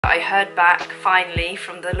I heard back finally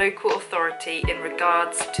from the local authority in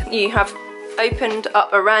regards to... You have opened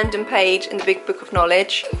up a random page in the Big Book of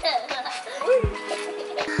Knowledge. 4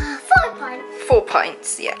 pints. 4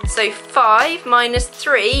 pints, yeah. So 5 minus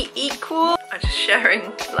 3 equal... I'm just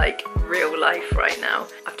sharing like real life right now.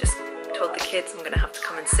 I've just told the kids I'm gonna have to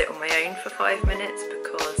come and sit on my own for 5 minutes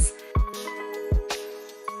because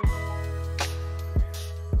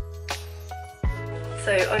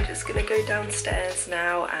so I'm just gonna go downstairs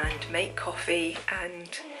now and make coffee and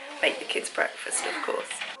make the kids breakfast, of course.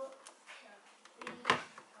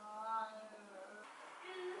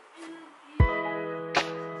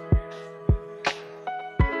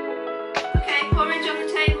 Okay, porridge on the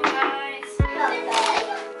table, guys.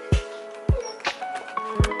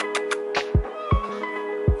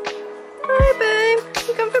 Hi, babe.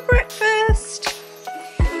 You come for breakfast?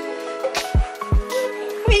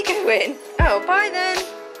 Where are you going? Oh, bye then.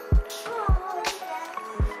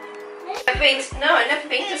 I've never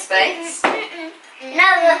been to space.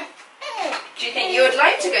 No. Do you think you would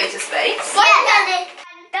like to go to space? Yeah.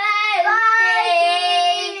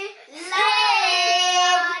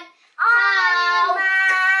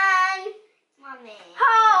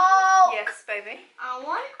 Yes, baby. I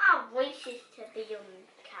want our voices to be on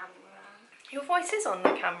camera. Your voice is on the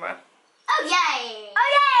camera. Oh yay! Oh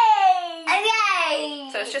yay! Oh yay!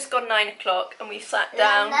 So it's just gone 9 o'clock and we've sat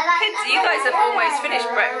down. Kids, you guys have almost finished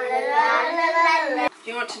breakfast. Do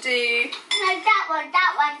you want to do No, that one.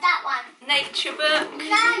 nature book? No,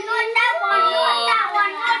 that one, Oh. that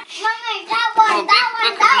one. Or Big Book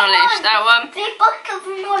of Knowledge, that one? Big Book of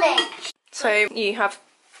Knowledge. So you have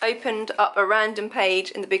opened up a random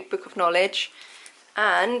page in the Big Book of Knowledge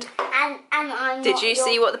and I'm did you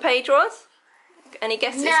see what the page was? Any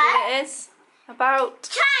guesses No. what it is? About?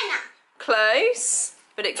 China. Close,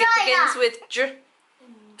 but it China. begins with China.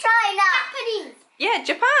 Japanese. yeah,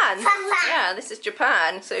 Japan. Yeah, this is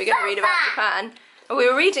Japan, so we're going to read about Japan. And we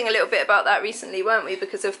were reading a little bit about that recently, weren't we,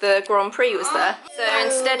 because of the Grand Prix was there. So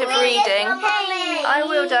instead of reading, I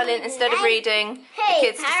will, darling, instead of reading, the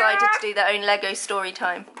kids decided to do their own Lego story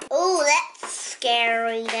time. Oh, that's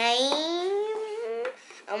scary name.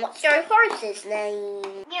 And what's your horse's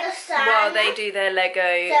name? While they do their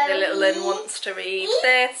Lego, the little one wants to read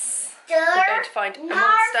this. We're going to find a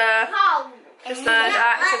monster. Just third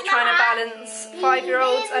act of trying to balance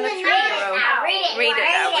 5-year-olds and a 3-year-old. Read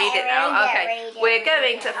it now. Okay, we're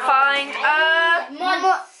going to find a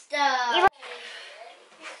monster.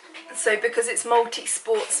 So because it's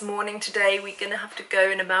multi-sports morning today, we're going to have to go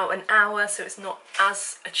in about an hour, so it's not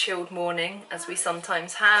as a chilled morning as we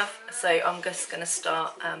sometimes have. So I'm just going to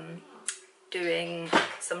start doing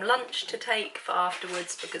some lunch to take for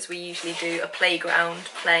afterwards, because we usually do a playground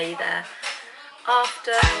play there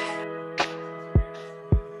after.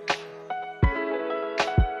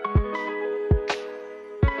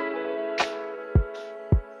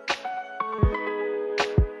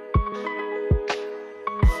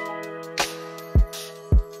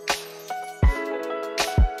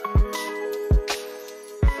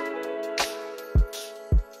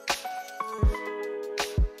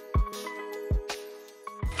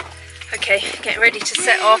 Okay, getting ready to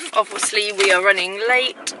set off. Obviously we are running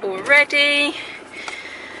late already,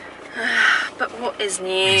 but what is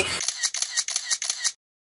new?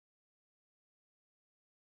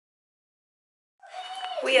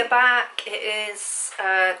 We are back. It is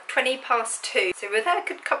 20 past 2, so we're there a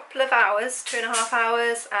good couple of hours, 2.5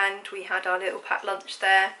 hours, and we had our little packed lunch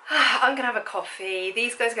there. I'm gonna have a coffee.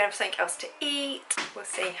 These guys are gonna have something else to eat. We'll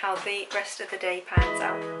see how the rest of the day pans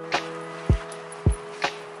out.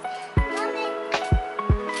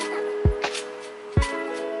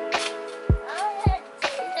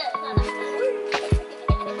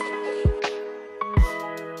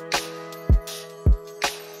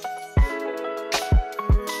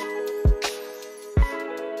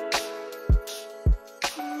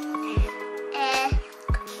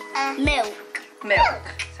 Milk,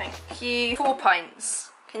 thank you. 4 pints.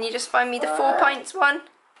 Can you just find me the 4 pints one?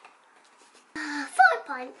 4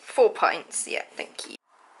 pints. 4 pints, yeah, thank you.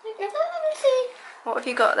 What have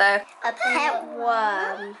you got there? A pet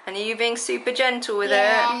worm. And are you being super gentle with it?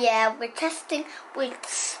 Yeah, we're testing,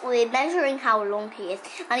 we're measuring how long he is.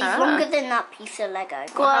 And he's longer than that piece of Lego.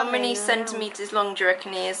 Well, how many centimetres long do you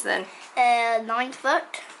reckon he is then? 9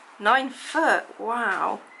 foot. 9 foot,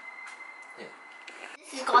 wow.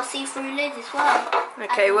 He's got a see-through lid as well.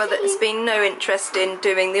 Okay, well there's been no interest in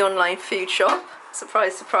doing the online food shop.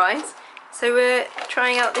 Surprise, surprise. So we're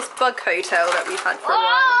trying out this bug hotel that we've had for a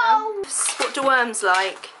while now. What do worms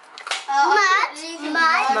like?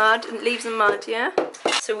 Mud. Mud, leaves and mud, yeah?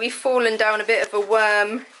 So we've fallen down a bit of a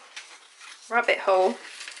worm rabbit hole.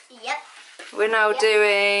 Yep. We're now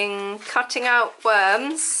doing cutting out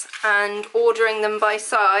worms and ordering them by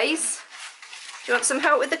size. Do you want some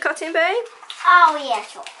help with the cutting, babe? Oh yeah,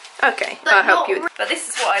 sure. Okay, I'll help you. But this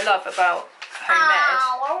is what I love about homemade.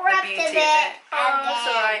 The beauty of it. Oh, that's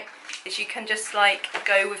alright. Is you can just like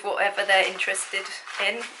go with whatever they're interested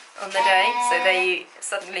in on the day. So they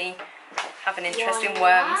suddenly have an interest in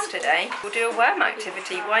worms today. We'll do a worm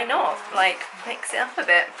activity, why not? Like, mix it up a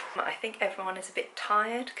bit. I think everyone is a bit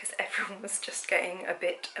tired because everyone was just getting a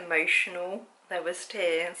bit emotional. There was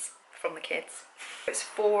tears from the kids. It's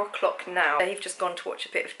 4 o'clock now. They've just gone to watch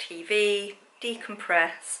a bit of TV,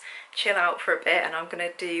 decompress, chill out for a bit, and I'm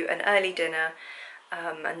gonna do an early dinner.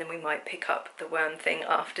 And then we might pick up the worm thing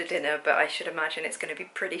after dinner, but I should imagine it's going to be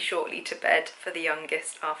pretty shortly to bed for the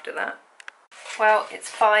youngest after that. Well, it's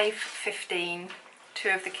 5:15. 2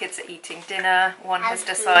 of the kids are eating dinner. One has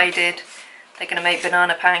decided they're going to make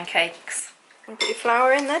banana pancakes. And put your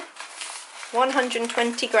flour in there.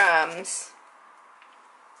 120 grams.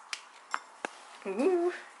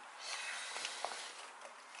 Ooh.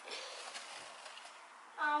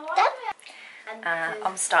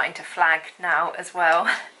 I'm starting to flag now as well.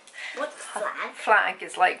 What's flag? Flag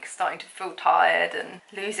is like starting to feel tired and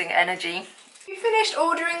losing energy. You finished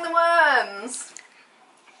ordering the worms?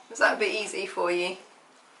 Was that a bit easy for you?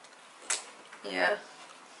 Yeah.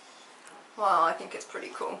 Well, I think it's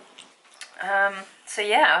pretty cool. So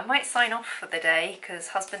yeah, I might sign off for the day because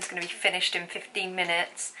husband's going to be finished in 15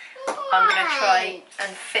 minutes. I'm going to try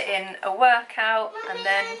and fit in a workout and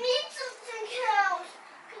then... I need something else.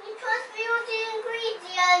 Can you pass me all the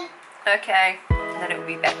ingredients? Okay, and then it will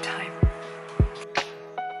be bedtime.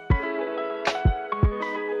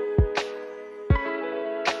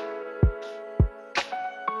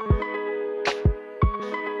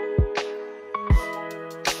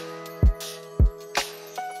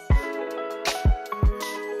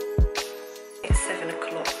 It's 7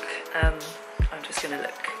 o'clock. I'm just going to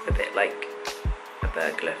look a bit like a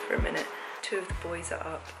burglar for a minute. 2 of the boys are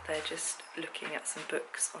up. They're just looking at some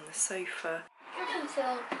books on the sofa. You can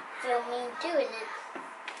film me doing it.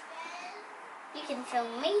 You can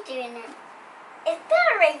film me doing it. Is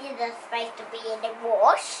there a regular supposed to be in the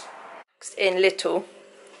wash? In little.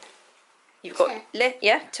 You've got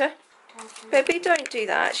Baby, don't do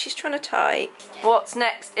that. She's trying to type. What's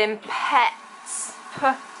next in pets?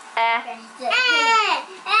 No,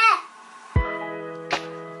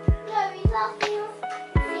 he's asking you.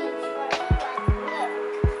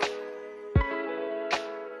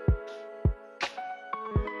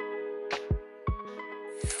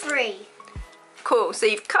 3. Cool, so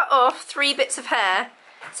you've cut off 3 bits of hair.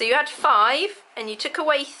 So you had 5 and you took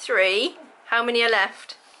away 3. How many are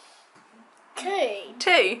left? 2.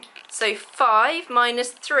 2. So 5 minus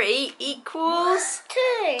 3 equals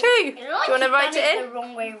 2. 2. Do you want to write it in? The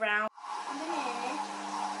wrong way round.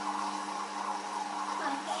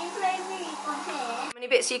 How many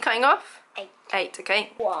bits are you cutting off? 8. 8, okay.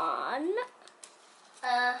 1.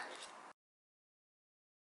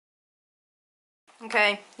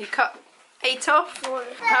 Okay, you cut 8 off.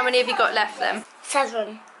 How many have you got left then?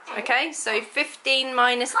 7. Okay, so 15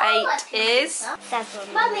 minus 8 is?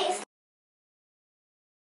 7.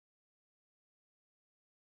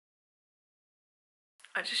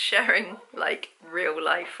 I'm just sharing like real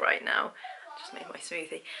life right now. Just made my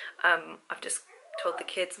smoothie. I've just told the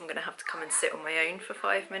kids I'm gonna have to come and sit on my own for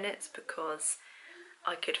 5 minutes because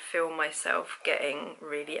I could feel myself getting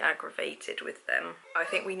really aggravated with them. I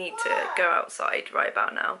think we need to go outside right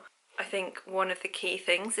about now. I think one of the key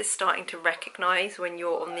things is starting to recognise when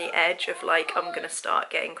you're on the edge of like, I'm gonna start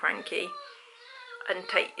getting cranky, and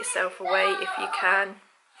take yourself away if you can.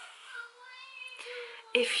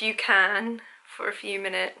 If you can, for a few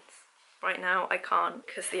minutes. Right now I can't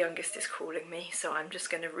because the youngest is calling me, so I'm just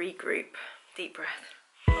gonna regroup. Deep breath.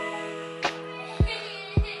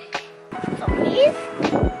 Zombies?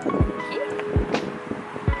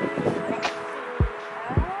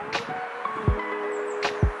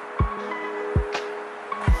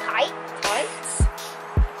 Tights.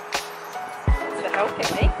 Thanks for helping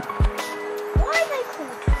me. Why are they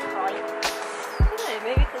called tights? I don't know,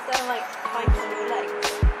 maybe because they're like tight on your legs.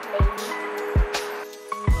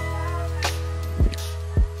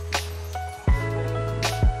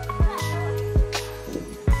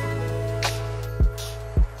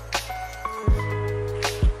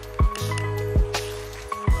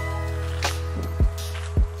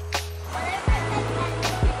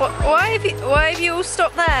 Why have you all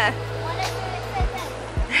stopped there?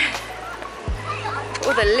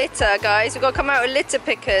 All the litter, guys. We've got to come out with litter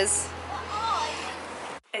pickers.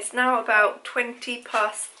 It's now about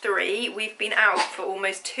 3:20. We've been out for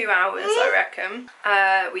almost 2 hours, I reckon.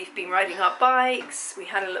 We've been riding our bikes. We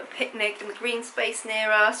had a little picnic in the green space near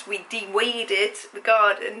us. We de-weeded the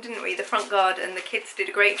garden, didn't we? The front garden. The kids did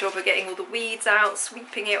a great job of getting all the weeds out,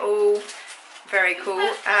 sweeping it all. Very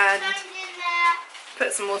cool. And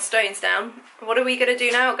put some more stones down. What are we going to do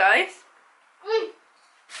now, guys?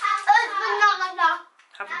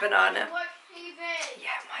 Have a banana.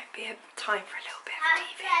 Yeah, it might be a time for a little bit of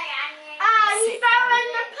TV.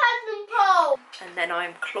 And then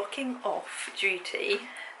I'm clocking off duty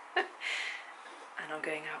and I'm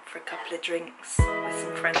going out for a couple of drinks with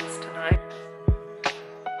some friends tonight.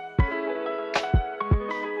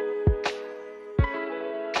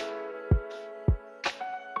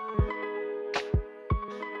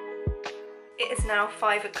 It is now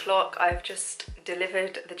 5 o'clock. I've just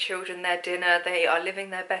delivered the children their dinner. They are living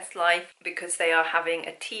their best life because they are having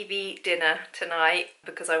a TV dinner tonight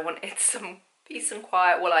because I wanted some peace and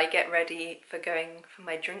quiet while I get ready for going for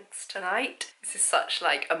my drinks tonight. This is such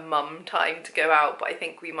like a mum time to go out, but I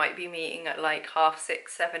think we might be meeting at like 6:30,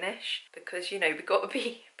 7ish because, you know, we've got to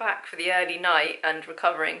be back for the early night and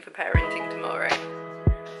recovering for parenting tomorrow.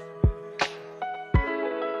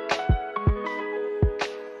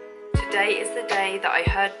 Today is the day that I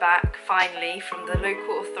heard back finally from the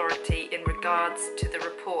local authority in regards to the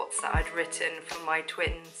reports that I'd written for my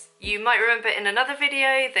twins. You might remember in another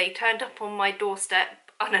video they turned up on my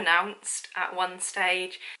doorstep unannounced at one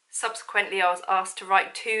stage. Subsequently, I was asked to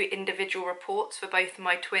write 2 individual reports for both of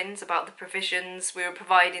my twins about the provisions we were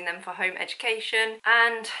providing them for home education.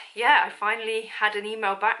 And yeah, I finally had an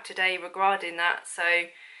email back today regarding that, so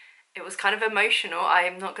it was kind of emotional. I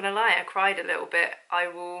am not gonna lie, I cried a little bit. I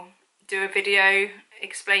will do a video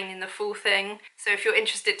explaining the full thing. So if you're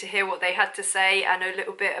interested to hear what they had to say and a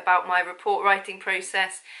little bit about my report writing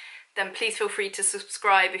process, then please feel free to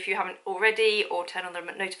subscribe if you haven't already, or turn on the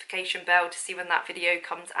notification bell to see when that video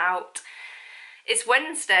comes out. It's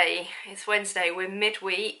Wednesday, we're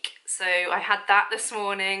midweek, so I had that this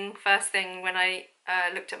morning, first thing when I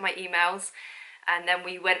looked at my emails. And then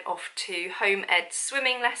we went off to home ed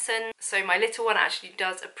swimming lesson. So my little one actually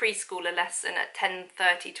does a preschooler lesson at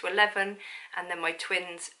 10:30 to 11, and then my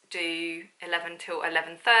twins do 11 till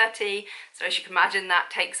 11:30. So as you can imagine, that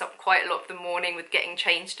takes up quite a lot of the morning with getting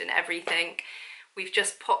changed and everything. We've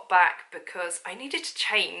just popped back because I needed to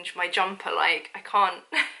change my jumper. Like, I can't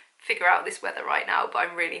figure out this weather right now, but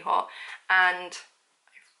I'm really hot and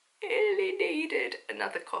I really needed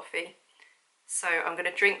another coffee. So I'm going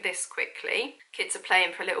to drink this quickly. Kids are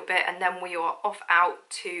playing for a little bit and then we are off out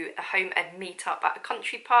to a home ed meetup at a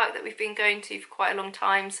country park that we've been going to for quite a long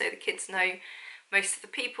time, so the kids know most of the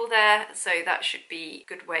people there, so that should be a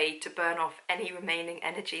good way to burn off any remaining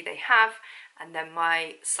energy they have. And then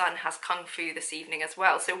my son has kung fu this evening as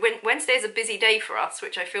well. So Wednesday is a busy day for us,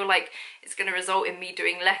 which I feel like is going to result in me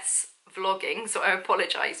doing less vlogging, so I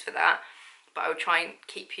apologise for that. But I'll try and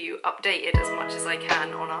keep you updated as much as I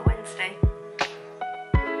can on our Wednesday.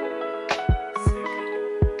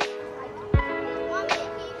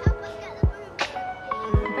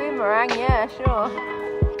 Boomerang, yeah, sure.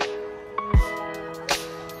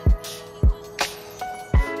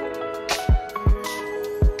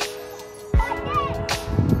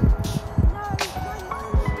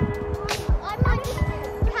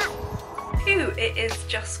 It is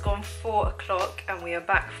just gone 4 o'clock and we are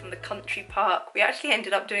back from the country park. We actually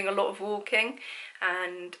ended up doing a lot of walking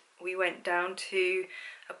and we went down to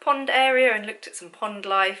a pond area and looked at some pond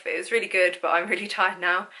life. It was really good, but I'm really tired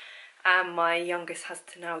now. And my youngest has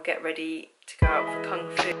to now get ready to go out for kung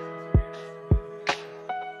fu.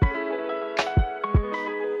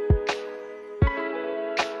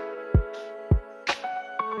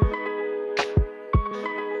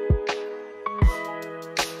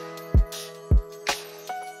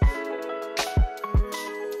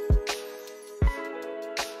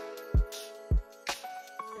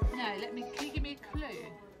 Can you give me a clue?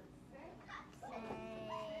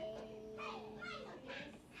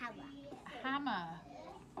 Hammer. A hammer.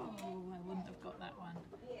 Oh, I wouldn't have got that one.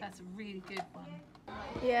 That's a really good one.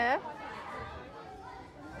 Yeah?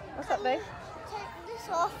 What's up, babe? Take this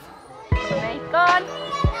off. Okay, go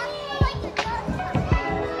on.